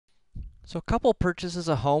So a couple purchases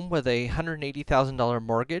a home with a $180,000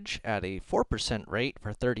 mortgage at a 4% rate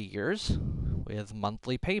for 30 years with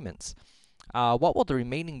monthly payments. What will the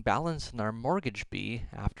remaining balance in our mortgage be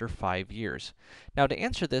after 5 years? Now, to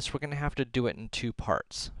answer this, we're going to have to do it in two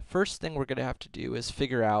parts. First thing we're going to have to do is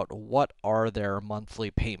figure out what are their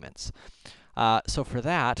monthly payments. So for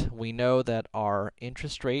that, we know that our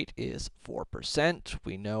interest rate is 4%.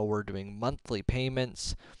 We know we're doing monthly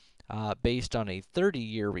payments based on a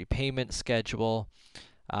 30-year repayment schedule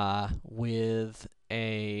with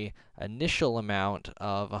a initial amount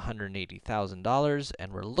of $180,000,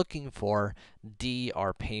 and we're looking for D,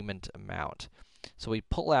 our payment amount. So we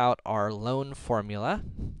pull out our loan formula,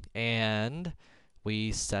 and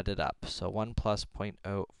we set it up. So 1 plus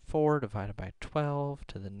 0.04 divided by 12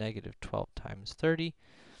 to the negative 12 times 30,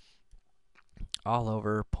 all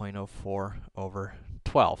over 0.04 over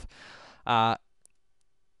 12.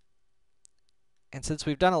 And since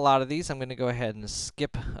we've done a lot of these, I'm going to go ahead and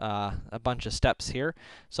skip a bunch of steps here.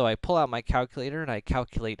 So I pull out my calculator and I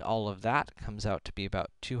calculate all of that. It comes out to be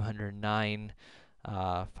about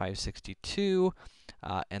 209,562,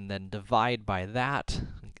 and then divide by that.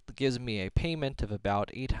 It gives me a payment of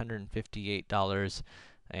about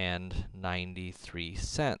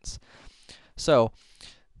 $858.93. So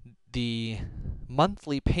the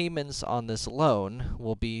monthly payments on this loan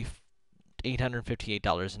will be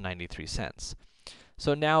 $858.93.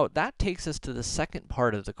 So now that takes us to the second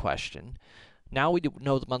part of the question. Now we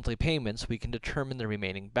know the monthly payments, we can determine the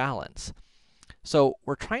remaining balance. So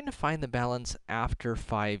we're trying to find the balance after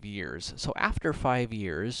 5 years. So after 5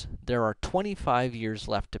 years, there are 25 years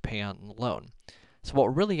left to pay on the loan. So what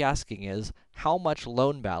we're really asking is, how much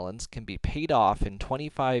loan balance can be paid off in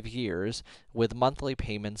 25 years with monthly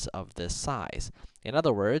payments of this size? In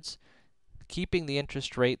other words, keeping the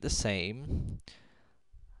interest rate the same,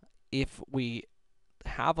 if we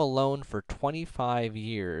have a loan for 25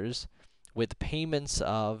 years with payments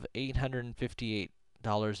of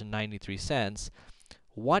 $858.93,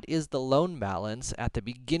 what is the loan balance at the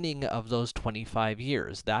beginning of those 25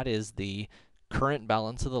 years? That is the current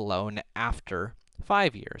balance of the loan after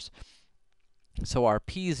 5 years. So our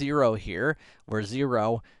P0 here, where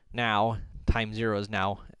 0 now times 0 is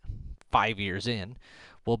now 5 years in,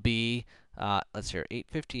 will be let's see here,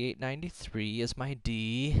 858.93 is my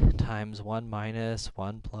D, times 1 minus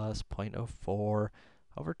 1 plus 0.04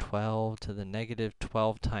 over 12 to the negative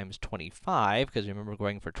 12 times 25, because remember we're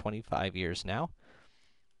going for 25 years now,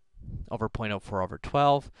 over 0.04 over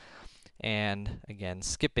 12. And again,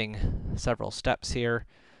 skipping several steps here,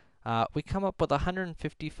 we come up with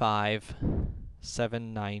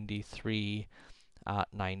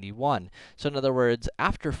 155,793.91. So in other words,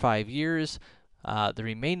 after 5 years, the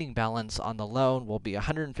remaining balance on the loan will be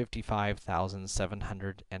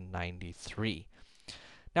 155,793.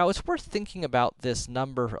 Now, it's worth thinking about this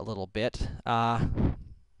number a little bit.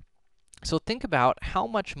 So think about how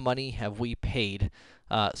much money have we paid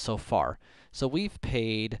so far. So we've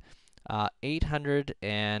paid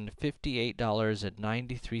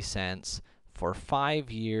 $858.93 for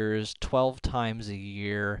 5 years, 12 times a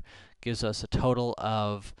year, gives us a total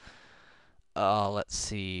of let's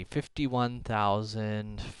see,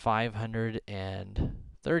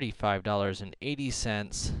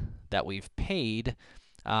 $51,535.80 that we've paid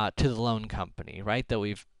to the loan company, right? That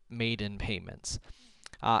we've made in payments.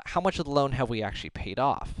 How much of the loan have we actually paid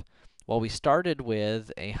off? Well, we started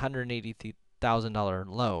with a $180,000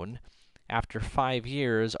 loan. After 5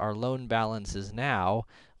 years, our loan balance is now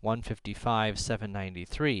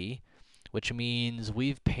 $155,793, which means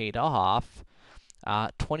we've paid off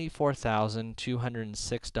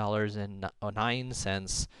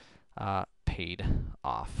 $24,206.09 paid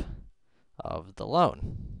off of the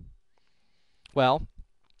loan. Well,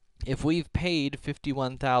 if we've paid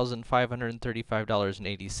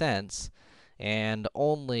 $51,535.80 and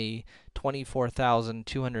only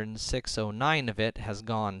 $24,206.09 of it has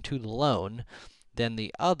gone to the loan, then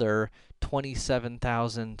the other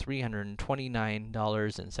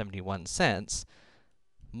 $27,329.71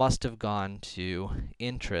 must have gone to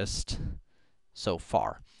interest so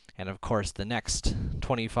far. And of course, the next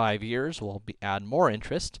 25 years will add more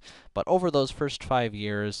interest, but over those first 5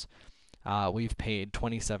 years, we've paid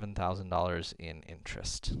 $27,000 in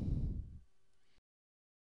interest.